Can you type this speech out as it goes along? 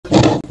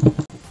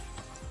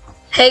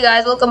Hey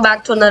guys, welcome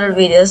back to another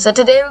video. So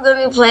today we're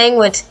going to be playing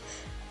with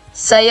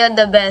Sayed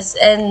the Best,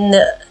 and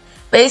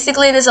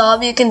basically in this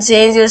obby you can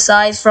change your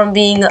size from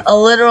being a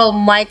literal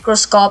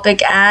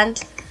microscopic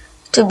ant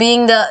to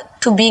being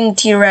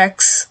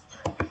T-Rex.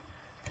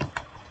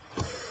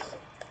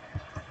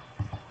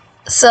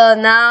 So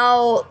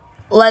now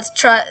let's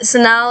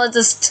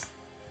just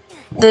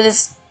do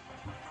this.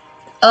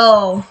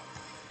 Oh,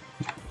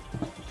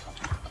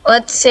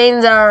 let's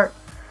change our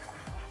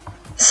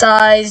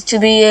size to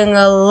being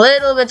a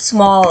little bit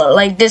smaller,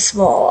 like this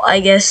small, I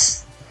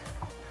guess.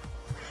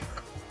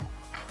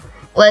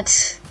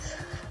 Let's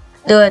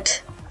do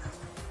it.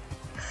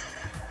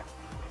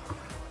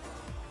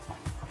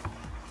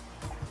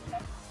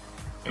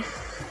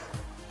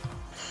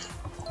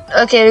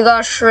 Okay, we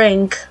gotta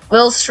shrink.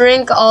 We'll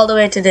shrink all the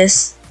way to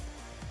this.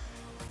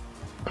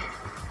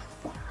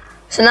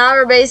 So now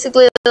we're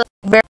basically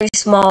very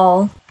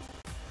small.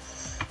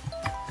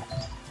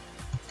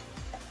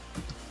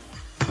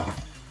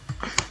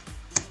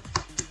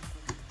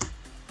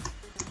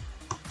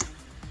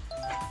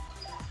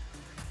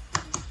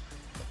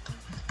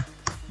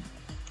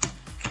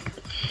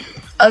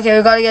 Okay,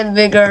 we gotta get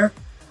bigger.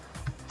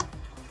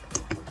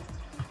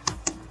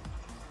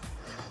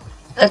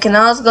 Okay,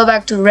 now let's go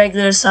back to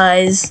regular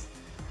size.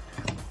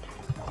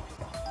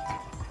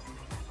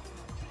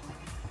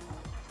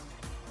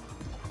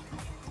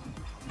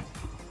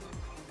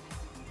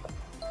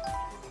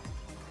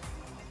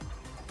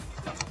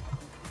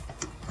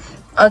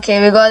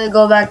 Okay, we gotta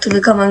go back to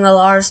becoming a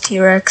large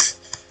T-Rex.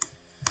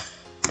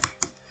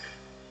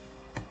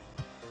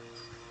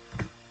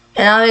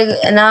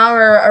 And now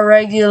we're a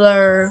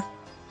regular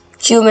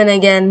human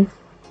again.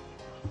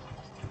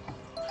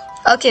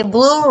 Okay,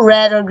 blue,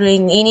 red, or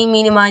green. Eeny,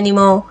 meeny, miny,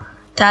 mo.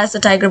 Task the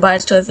tiger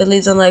bites to if it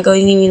leaves on Lego.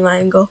 Eeny, meeny,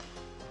 miny, go.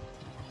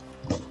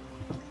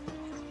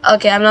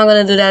 Okay, I'm not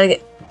gonna do that again.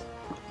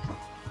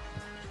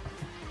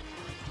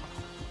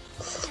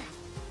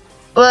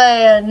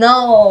 Wait,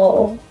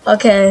 no.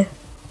 Okay.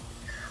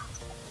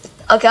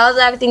 Okay, I was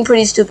acting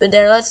pretty stupid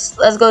there.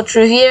 Let's go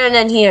through here and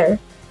then here.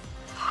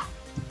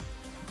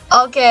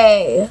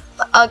 Okay,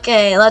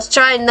 let's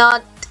try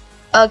not.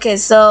 Okay,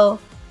 so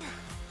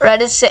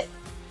red is it.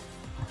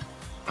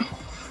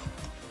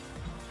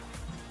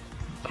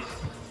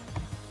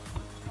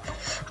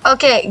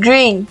 Okay,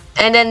 green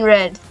and then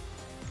red.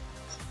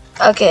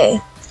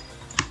 Okay,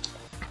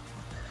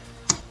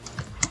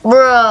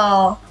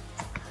 bro,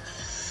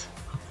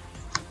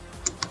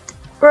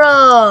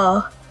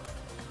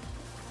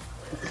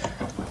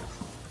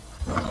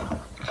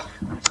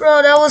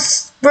 that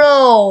was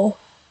bro.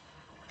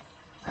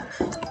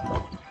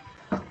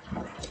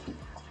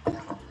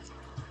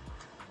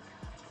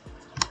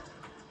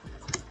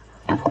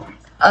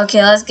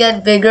 Okay, let's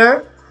get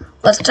bigger.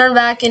 Let's turn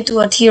back into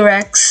a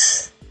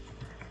T-Rex.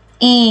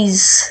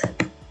 Ease.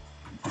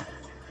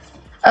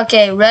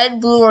 Okay,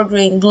 red, blue, or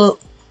green? Blue.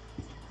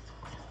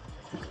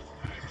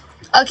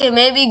 Okay,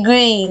 maybe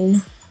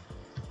green.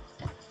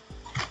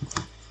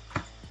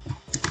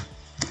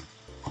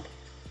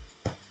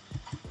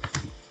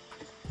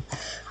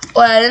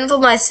 Oh, I didn't put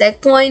my sec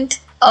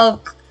point.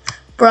 Oh,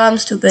 bro, I'm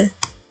stupid.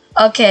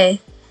 Okay,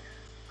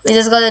 we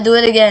just gotta do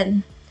it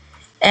again.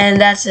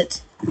 And that's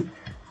it.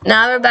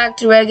 Now we're back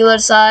to regular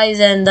size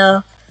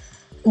and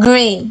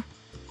green.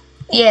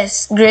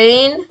 Yes,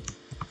 green,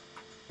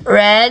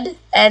 red,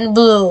 and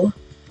blue.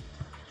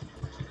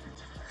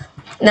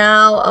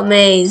 Now a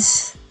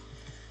maze.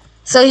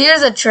 So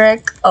here's a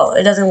trick. Oh,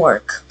 it doesn't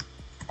work.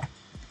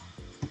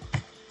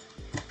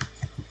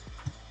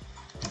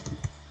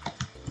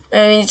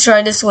 Maybe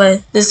try this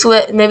way. This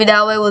way, maybe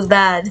that way was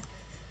bad.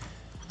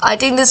 I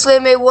think this way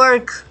may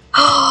work.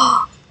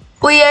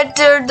 We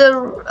entered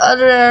the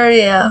other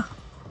area.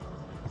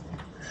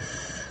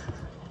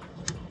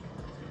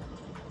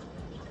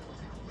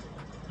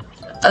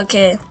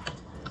 Okay,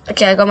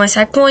 I got my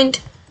sack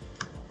point.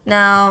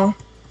 Now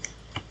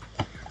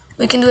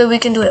we can do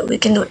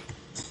it.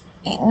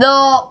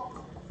 No.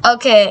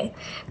 Okay,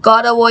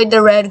 gotta avoid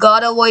the red. By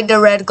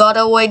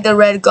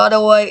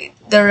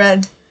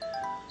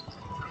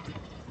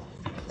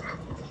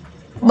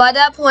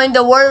that point,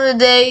 the word of the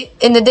day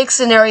in the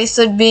dictionary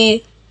should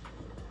be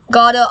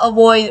gotta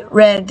avoid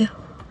red.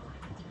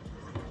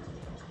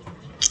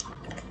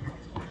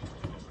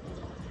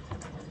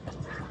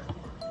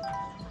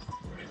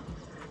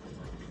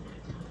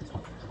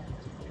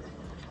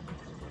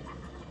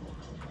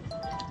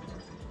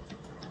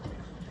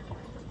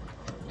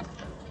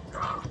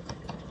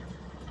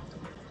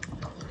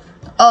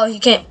 Oh, he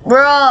can't,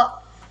 bro.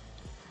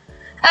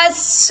 As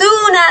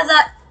soon as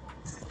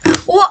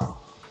what?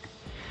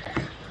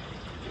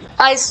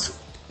 I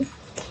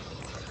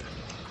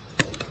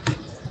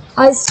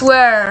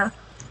swear,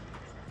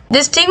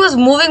 this thing was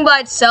moving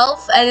by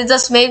itself, and it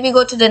just made me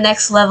go to the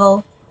next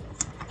level.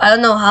 I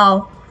don't know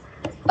how.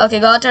 Okay,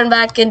 gotta turn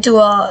back into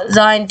a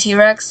giant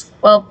T-Rex.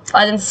 Well,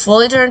 I didn't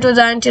fully turn into a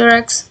giant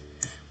T-Rex.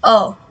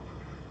 Oh.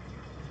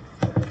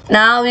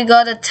 Now we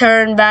gotta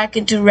turn back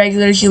into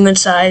regular human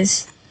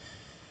size.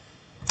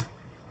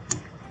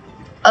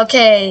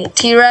 Okay,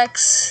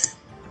 T-Rex.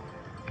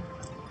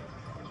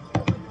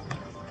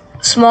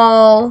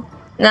 small.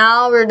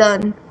 Now we're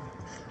done.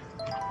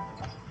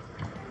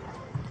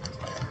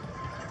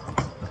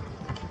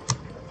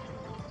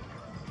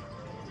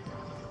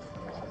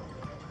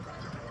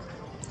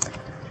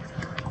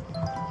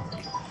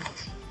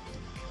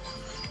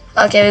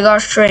 Okay, we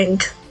got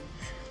shrink.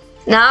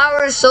 Now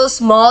we're so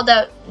small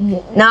that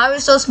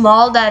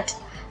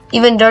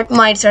even dirt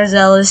mites are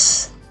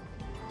zealous.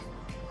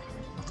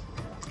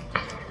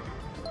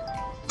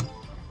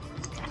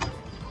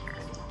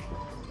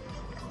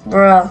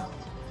 Bruh.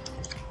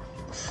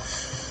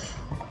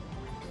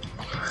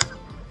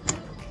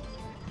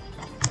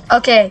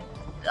 Okay,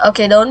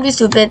 don't be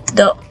stupid.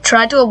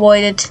 Try to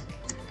avoid it.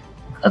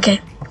 Okay,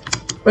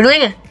 we're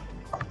doing it.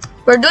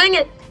 We're doing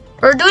it.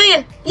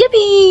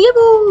 Yippee,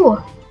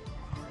 yippoo!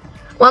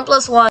 1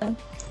 plus 1,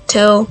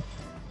 2.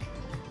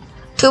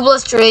 2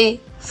 plus 3,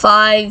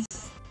 5.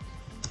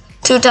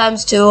 2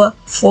 times 2,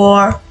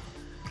 4.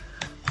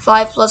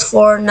 5 plus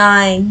 4,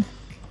 9.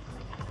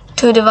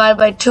 2 divided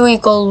by 2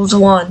 equals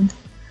 1.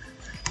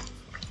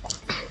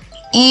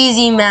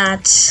 Easy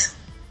maths.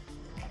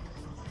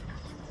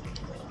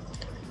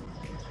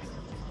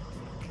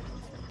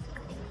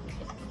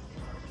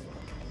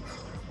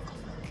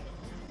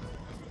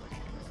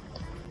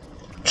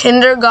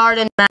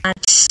 Kindergarten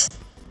maths.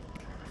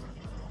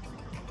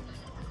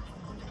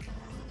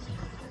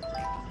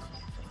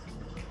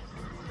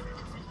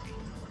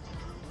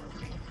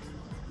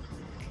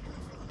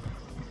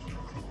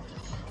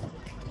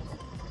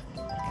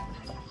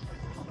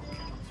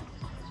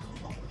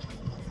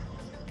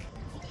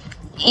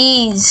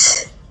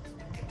 Ease.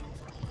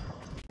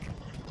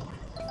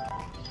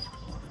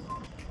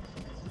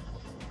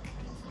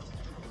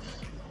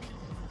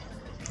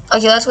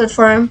 Okay, let's wait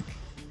for him.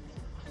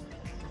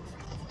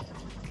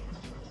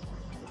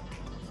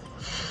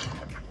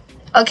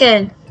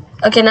 Okay,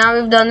 now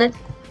we've done it.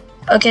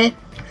 Okay,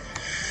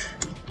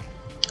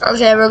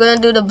 we're gonna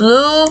do the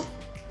blue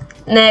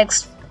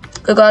next.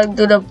 We gotta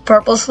do the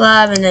purple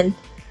slab and then.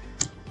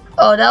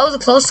 Oh, that was a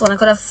close one. I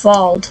could have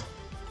fell.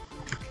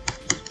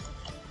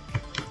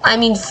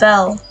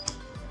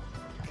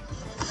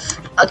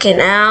 Okay,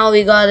 now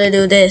we gotta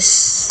do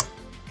this.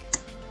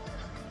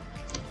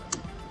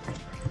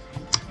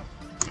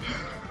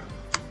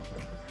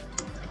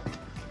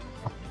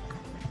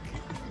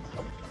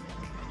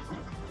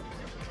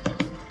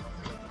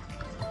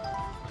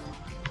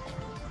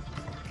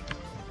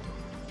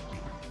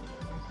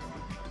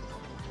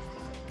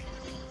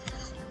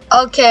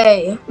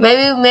 Okay,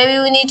 maybe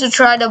we need to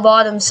try the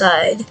bottom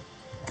side.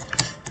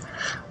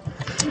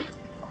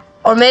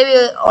 Or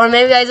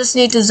maybe I just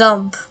need to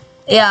jump.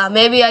 Yeah,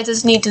 maybe I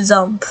just need to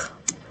jump.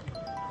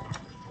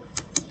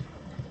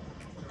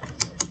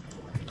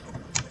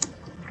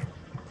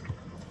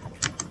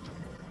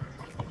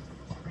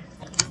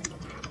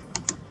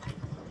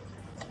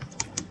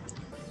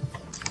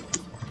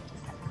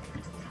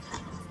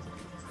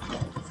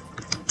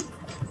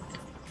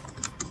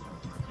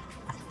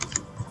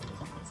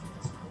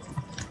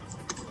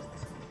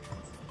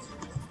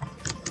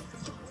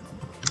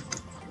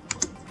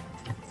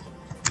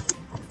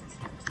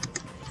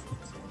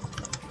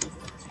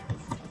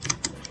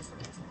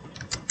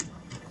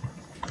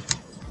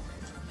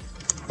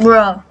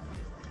 Bruh.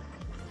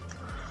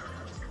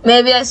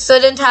 Maybe I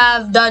shouldn't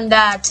have done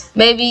that.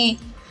 Maybe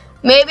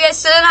I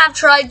shouldn't have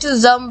tried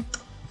to jump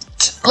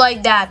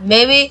like that.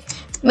 Maybe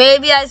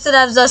I should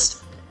have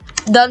just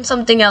done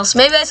something else.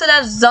 Maybe I should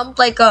have jumped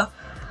like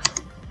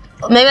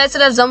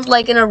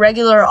in a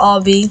regular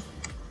obby.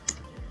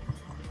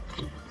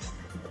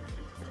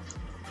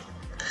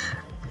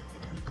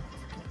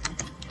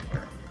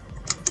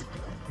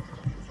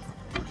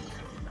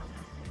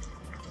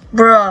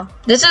 Bruh,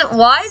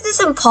 why is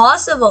this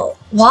impossible?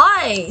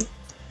 Why?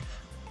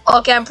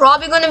 Okay, I'm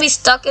probably gonna be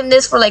stuck in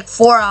this for like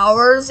 4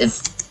 hours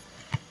if...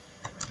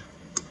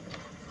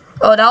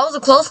 Oh, that was a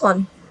close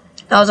one.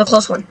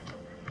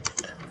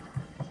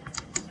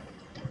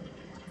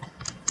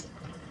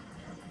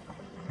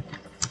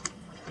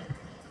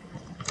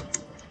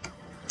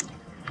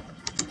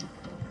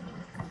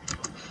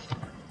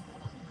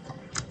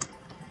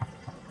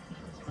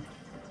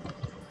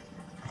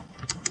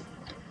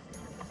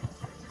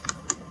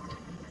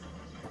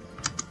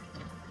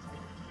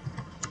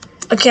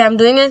 Okay, I'm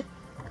doing it.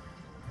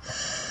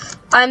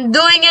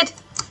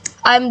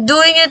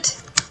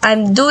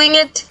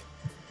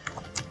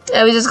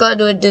 Yeah, we just gotta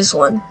do it this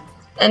one.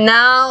 And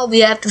now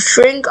we have to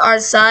shrink our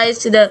size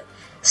to the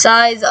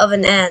size of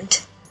an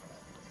ant.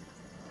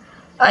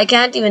 I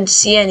can't even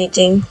see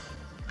anything.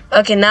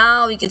 Okay,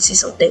 now we can see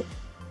something.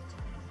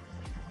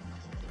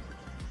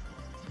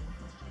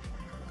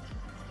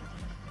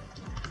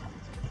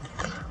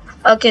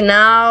 Okay,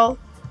 now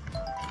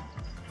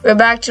we're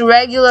back to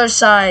regular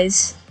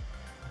size.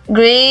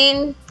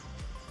 Green.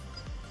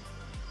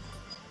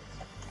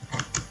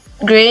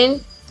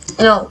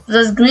 No,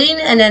 just green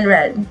and then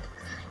red.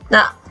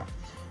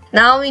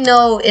 Now we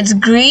know it's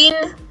green,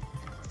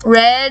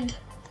 red,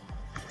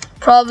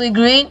 probably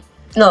green.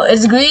 No,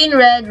 it's green,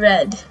 red,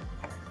 red.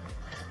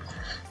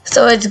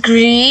 So it's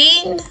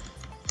green,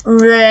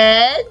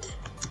 red,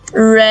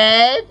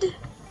 red,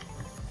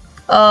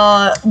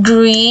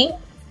 green.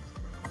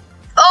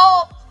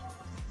 Oh,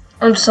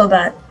 I'm so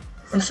bad.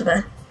 I'm so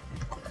bad.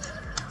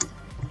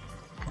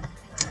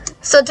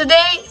 So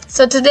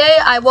today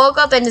I woke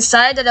up and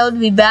decided that I would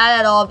be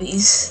bad at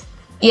obbies.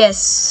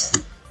 Yes.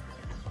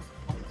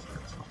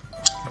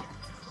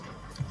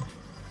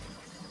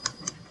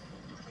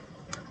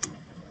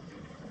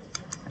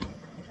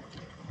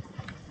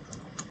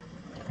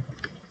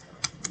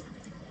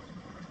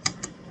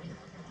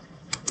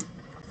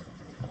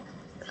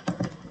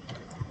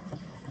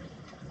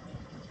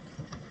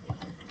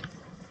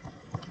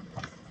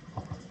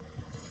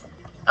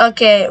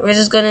 Okay, we're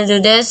just gonna do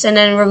this and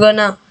then we're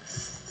gonna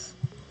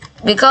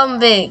become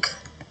big.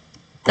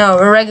 No,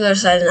 we're regular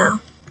size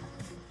now.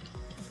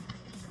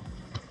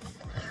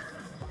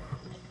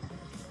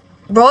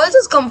 Bro is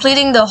just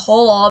completing the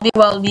whole obby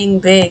while being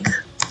big.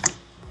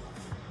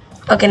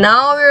 Okay,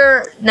 now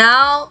we're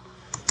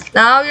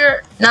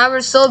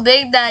so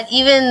big that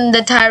even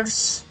the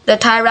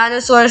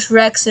Tyrannosaurus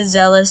Rex is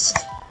jealous.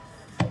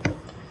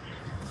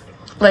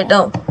 Wait,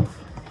 no.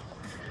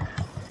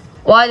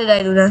 Why did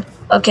I do that?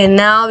 Okay,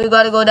 now we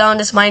gotta go down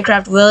this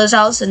Minecraft Willis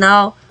house, and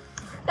now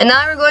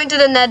we're going to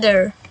the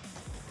Nether.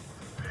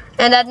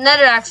 And that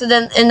Nether actually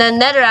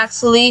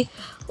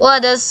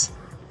led us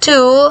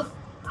to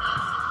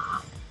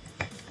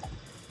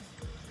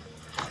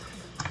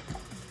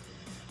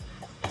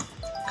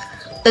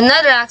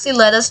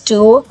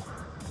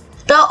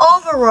the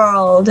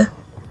overworld.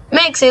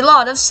 Makes a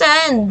lot of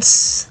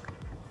sense.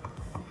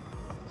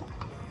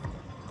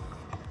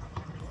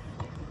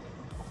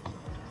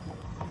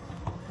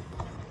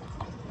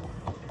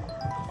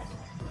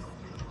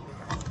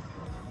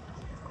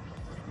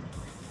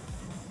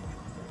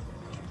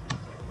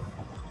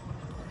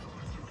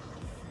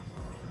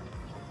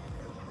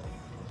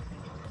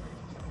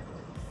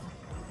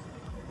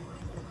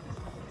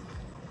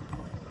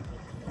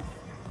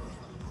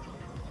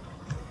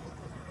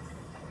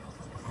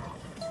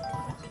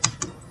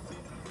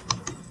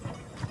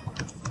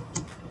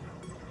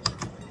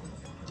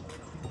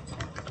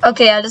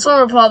 Okay, yeah, this one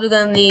we're probably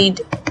gonna need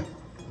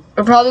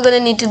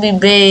to be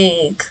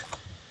big.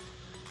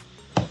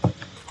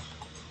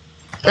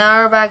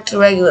 Now we're back to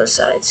regular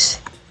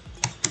size.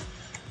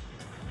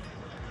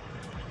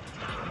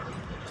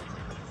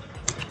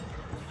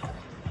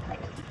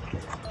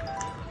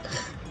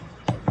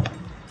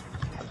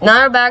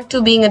 Now we're back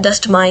to being a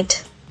dust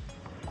mite.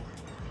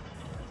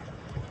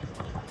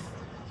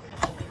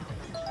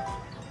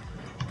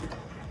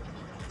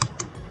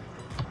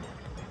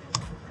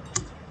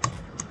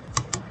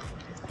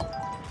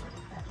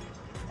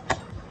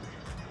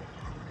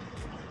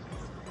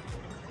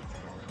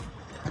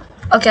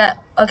 Okay,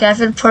 I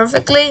fit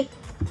perfectly.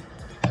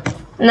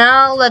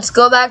 Now let's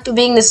go back to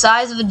being the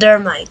size of a dirt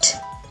mite.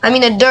 I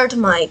mean a dirt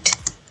mite.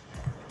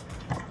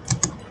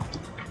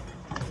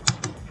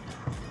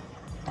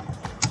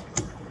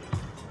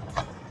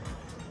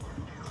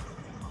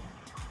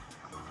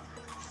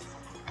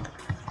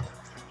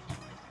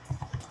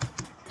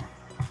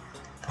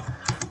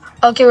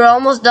 Okay, we're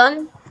almost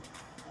done.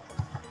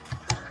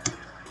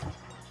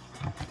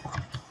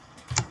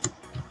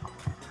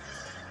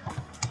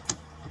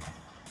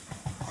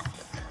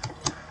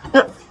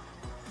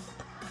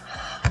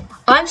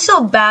 I'm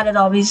so bad at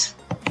obbies.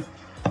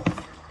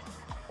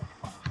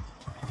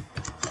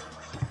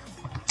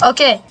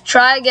 Okay,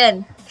 try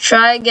again.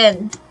 Try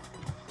again.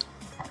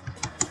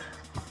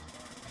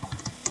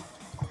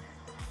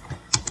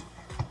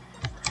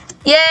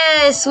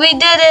 Yes, we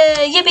did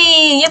it!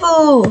 Yippee!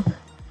 Yippoo!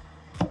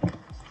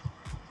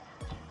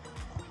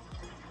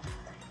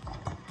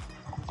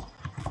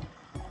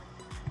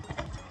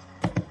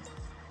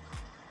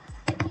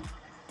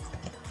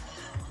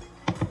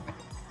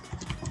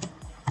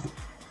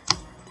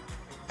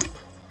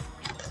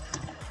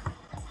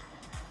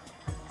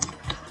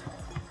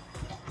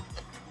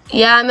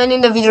 Yeah, I'm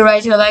ending the video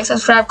right here. Like,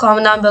 subscribe,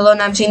 comment down below,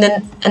 and I'm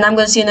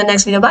gonna see you in the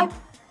next video. Bye.